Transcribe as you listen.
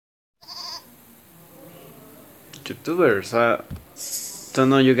YouTubers. Don't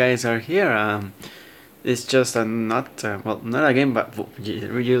know you guys are here. It's just not well, not a game, but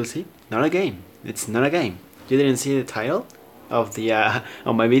you'll see, not a game. It's not a game. You didn't see the title of the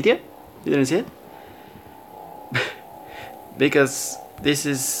of my video. You didn't see it because this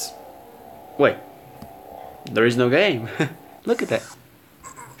is wait. There is no game. Look at that.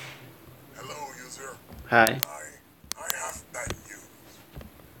 Hello, user. Hi. I have bad news.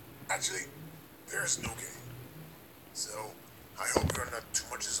 Actually, there's no game. So, I hope you're not too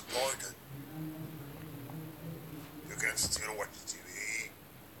much disappointed. You can still watch TV,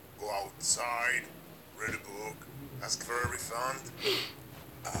 go outside, read a book, ask for a refund.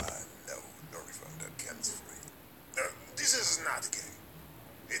 No, no refund. That can't free. This is not a game.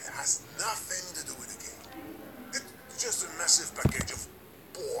 It has nothing to do with the game. It's just a massive package of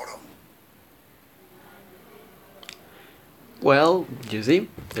boredom. Well, you see,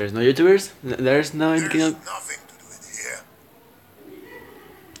 there's no YouTubers. There's no There's nothing to do it here.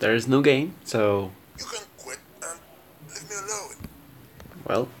 There's no game. So You can quit and leave me alone.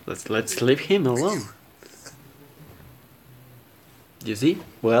 well, let's leave him alone. You see?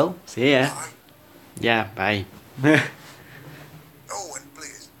 Well, see ya. Bye. Yeah, bye. Oh, and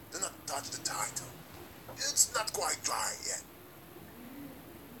please, do not touch the title. It's not quite dry yet.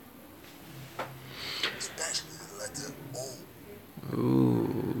 Especially the letter O.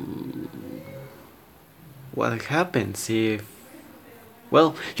 Ooh. What happens if...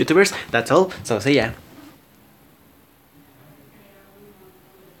 Well, YouTubers, that's all, so see ya.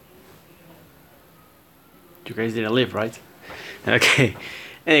 You guys didn't leave, right? Okay,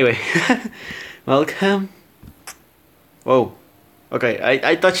 anyway, welcome. Whoa, okay,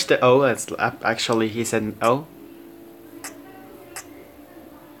 I touched the O, it's actually he said O.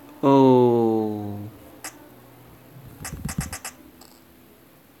 Oh.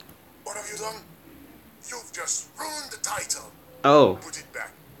 What have you done? You've just ruined the title. Oh, Put it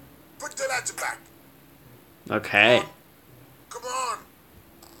back. Put the letter back. okay. Come on.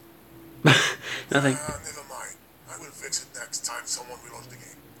 Nothing. Never mind. I will fix it next time someone reloads the game.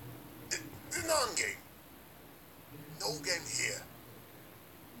 The non-game. No game here.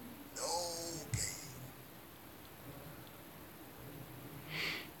 No game.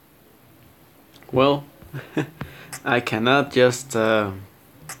 Well, I cannot just look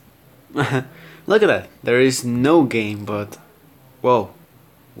at that. There is no game, but whoa,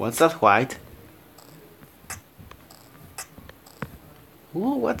 what's that white?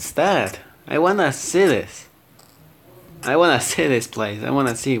 Whoa, what's that? I wanna see this. I wanna see this place. I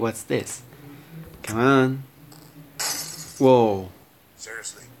wanna see what's this. Come on. Whoa.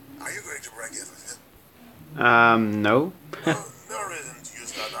 Seriously, are you going to break everything? No. No reason to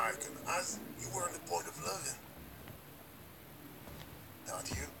use that icon, as you were on the point of loving. Not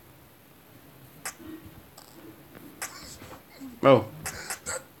you. Oh.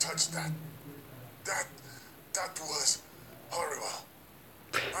 Touch that. That was horrible.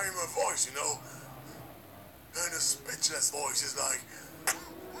 I am a voice, you know. And a speechless voice is like,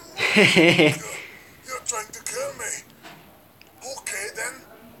 you're trying to kill me. Okay then.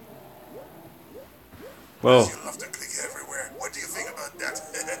 Whoa. You love to click everywhere. What do you think about that?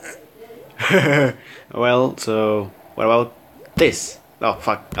 Well, so what about this? Oh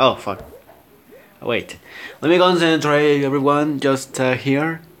fuck. Oh fuck. Wait. Let me concentrate, everyone. Just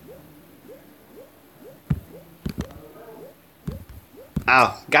here.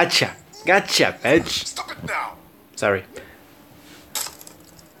 Oh, gotcha. Gotcha, bitch. Stop it now. Sorry.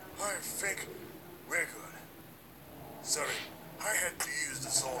 I think we're good. Sorry, I had to use the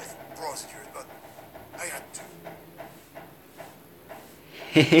soul of procedures, but I had to.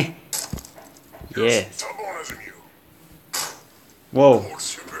 Yes. Stubborn as you. Whoa. Old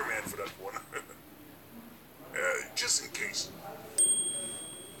Superman for that one. Just in case.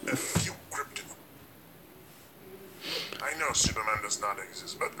 A few cryptic. I know Superman does not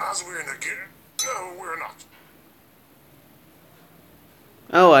exist, but as we're in a game, no, we're not.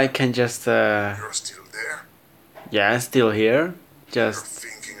 Oh, I can just You're still there? yeah, still here. You're Just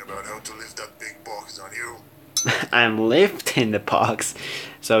thinking about how to lift that big box on you? I'm lifting the box.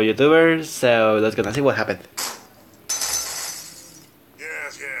 So YouTubers, so let's gonna see what happened.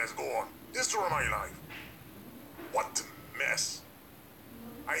 Yes, go on. Destroy my life. What a mess.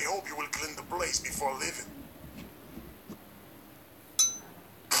 I hope you will clean the place before leaving.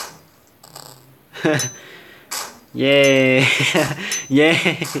 Yay!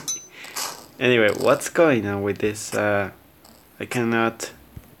 Yay! Anyway, what's going on with this? I cannot.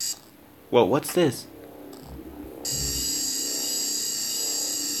 Whoa, what's this?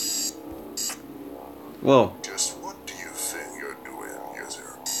 Whoa. Just what do you think you're doing,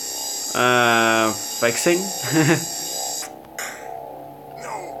 user? fixing?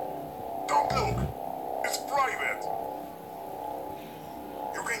 No, don't look. It's private.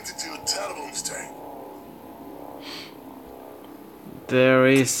 You're going to do a terrible mistake. There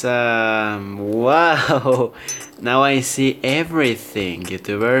is wow. Now I see everything,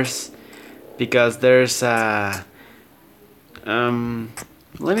 YouTubers, because there's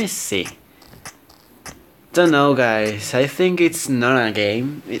let me see. Don't know, guys. I think it's not a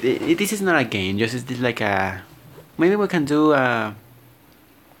game. This is not a game. Just it's like a. Maybe we can do a.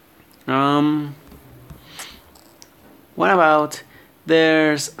 What about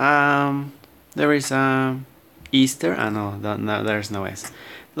there is Easter. Ah no, there's no S.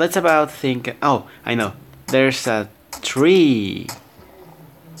 Let's about think. Oh, I know. There's a tree.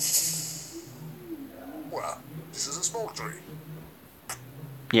 Well, this is a smoke tree.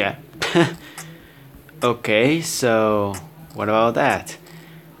 Yeah. Okay, so what about that?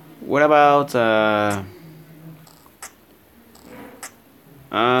 What about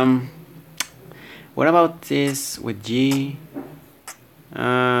what about this with G?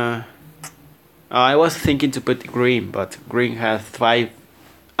 Oh, I was thinking to put green, but green has 5.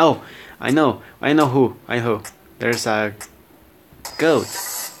 Oh, I know who. There's a goat.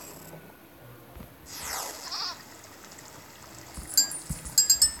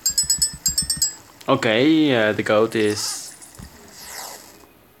 Okay, the goat is.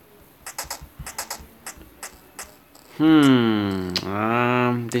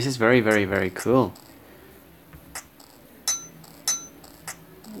 This is very cool.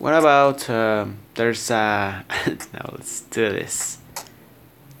 What about there's a. Now let's do this.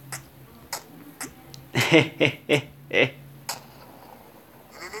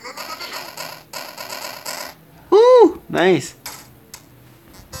 Woo! Nice.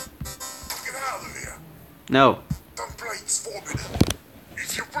 Get out of here. No. Don't play, it's forbidden.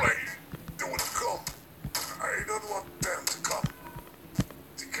 If you play, they will come. I don't want them to come.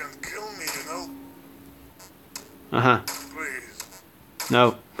 They can kill me, you know? Please.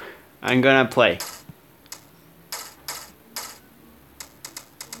 No. I'm gonna play.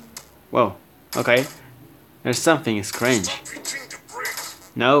 Whoa. Okay. There's something strange. Stop hitting the brakes.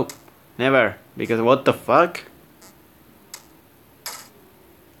 No. Never. Because what the fuck?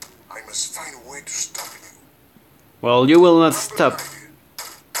 I must find a way to stop you. Well, you will not stop.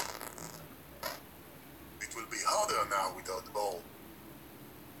 It will be harder now without the ball.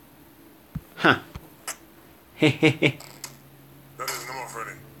 Huh. Hehehe. That is no more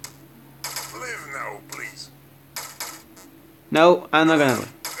Freddy. Leave now, please. No, I'm not gonna.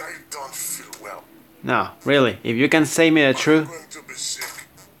 I don't feel well. No, really. If you can say me the I'm truth. going to be sick.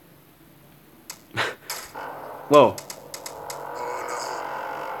 Whoa. Oh no.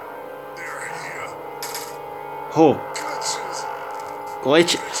 They're here. Who? Glitches.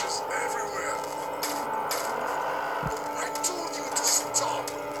 Glitch. Glitches everywhere. I told you to stop.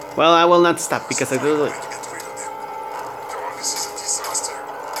 Well, I will not stop because I do it. Get rid of them. Oh, this is a disaster.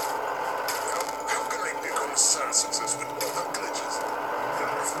 How can I become a sales success with all the glitches?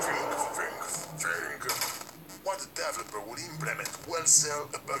 Think. What developer would implement well-sell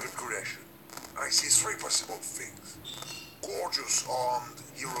a bug correction? I see 3 possible things. Gorgeous armed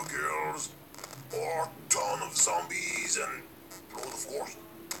hero girls, or ton of zombies and blood, of course,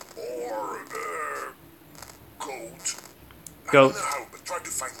 or goat. I don't know how, but try to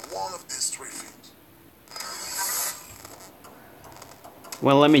find one of these 3 things.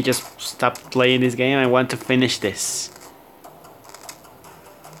 Well, let me just stop playing this game. I want to finish this.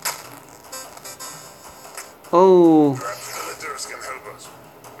 Oh. Perhaps the letters can help us.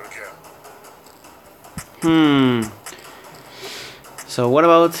 Okay. So what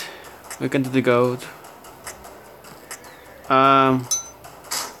about we can do the goat?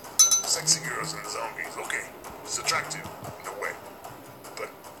 Sexy girls and zombies, okay. It's attractive, in a way. But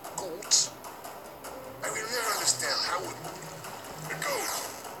goats? I will never understand how it... A goat!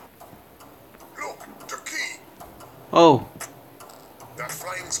 Look, the key! Oh. That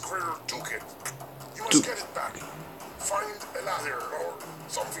flying squirrel took it. You must get it back. Find a ladder or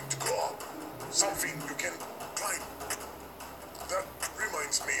something to go up. Something you can climb. That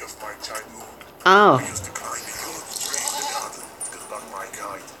reminds me of my childhood. Oh. I used to climb a huge tree in the garden to get back my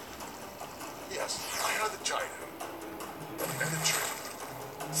kite. Yes, I had a childhood. And a tree.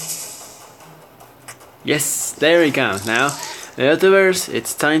 Yes, there we go. Now, the YouTubers,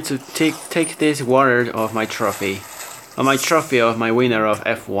 it's time to take this water of my trophy. Of my trophy of my winner of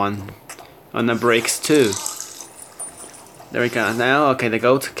F1 on the bricks too. There we go. Now, okay, the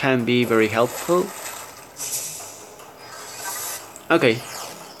goat can be very helpful. Okay.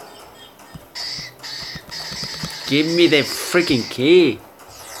 Give me the freaking key.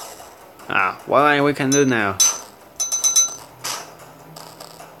 What we can do now?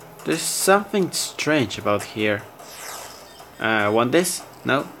 There's something strange about here. Want this?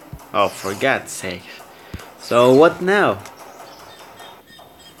 No? Oh, for God's sake. So what now?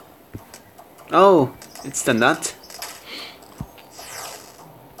 Oh, it's the nut.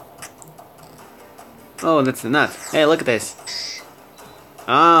 Oh, that's the nut. Hey, look at this.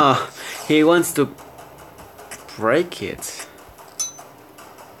 Oh, he wants to break it.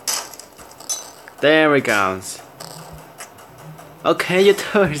 There it goes. Okay,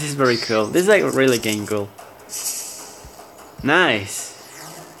 YouTubers, this is very cool. This is like really game cool. Nice.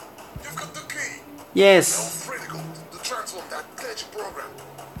 You've got the key. Yes. Now critical to transform that glitch program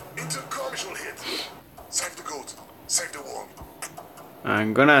into a commercial hit. Save the goat. Save the world.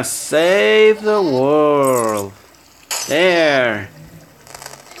 I'm gonna save the world. There.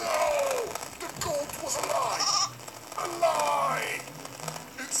 No! The goat was a lie! A lie!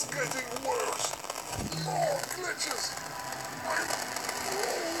 It's getting worse. More glitches.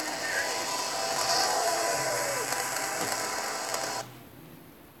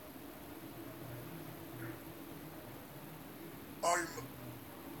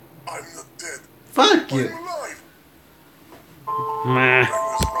 I'm not dead. Fuck I'm you. alive. Meh. I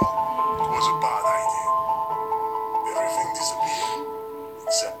was wrong. It was a bad idea. Everything disappeared.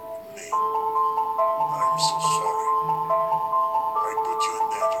 Except me. I'm so sorry. I put you in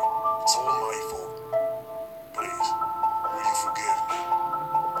danger. It's all my fault. Please, will you forgive me?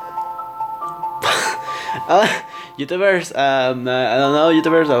 YouTubers, I don't know,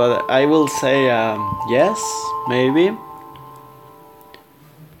 YouTubers, but I will say yes, maybe.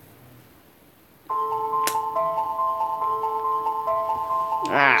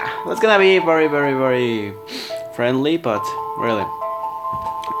 That's gonna be very friendly, but really,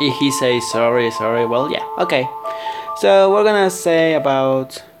 if he says sorry, well, yeah, okay. So we're gonna say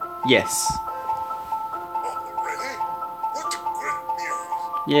about yes. Oh, really? What great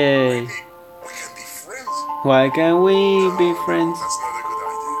news. Yay. Maybe we can be friends. Why can't we be friends? That's not a good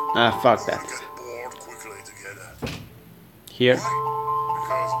idea. Fuck We'll that. get bored quickly together. Here. Why?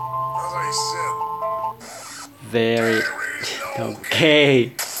 Because, as I said, Very. there is no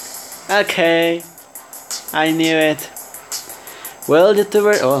Okay. Okay. I knew it. Well,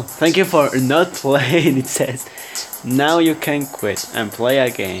 YouTuber, oh, thank you for not playing, it says. Now you can quit and play a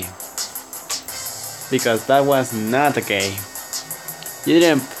game. Because that was not a game. You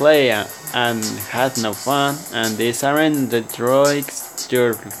didn't play and had no fun, and these aren't the droids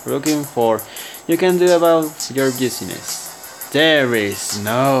you're looking for. You can do about your business. There is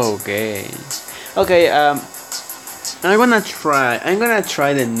no game. Okay, I'm gonna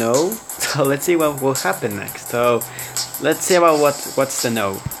try the no. So let's see what will happen next. So let's see about what's the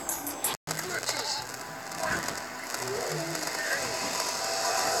no.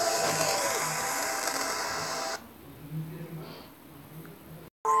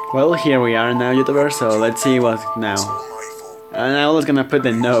 Well, here we are now, YouTuber. So let's see what now. And I was gonna put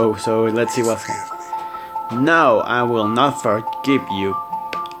the no. So let's see what's. No, I will not forgive you.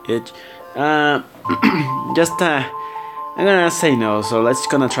 It. Just I'm gonna say no, so let's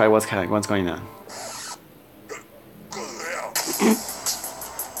gonna try what's going on.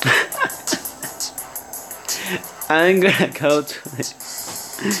 I'm gonna go to it.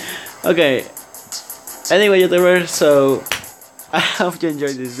 Okay. Anyway, YouTubers, so I hope you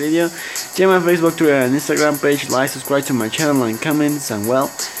enjoyed this video. Check my Facebook, Twitter, and Instagram page. Like, subscribe to my channel, and comments. And well,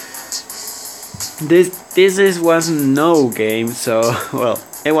 this was no game, so well,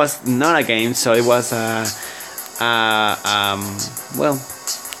 it was not a game, so it was well,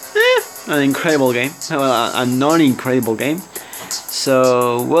 an incredible game. Well, a non-incredible game.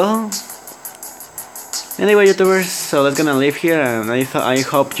 So well, anyway, YouTubers, so let's gonna leave here, and I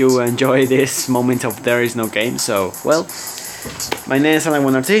hope you enjoy this moment of there is no game. So well, my name is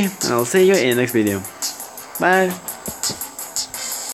Alan1RT, and I'll see you in the next video. Bye.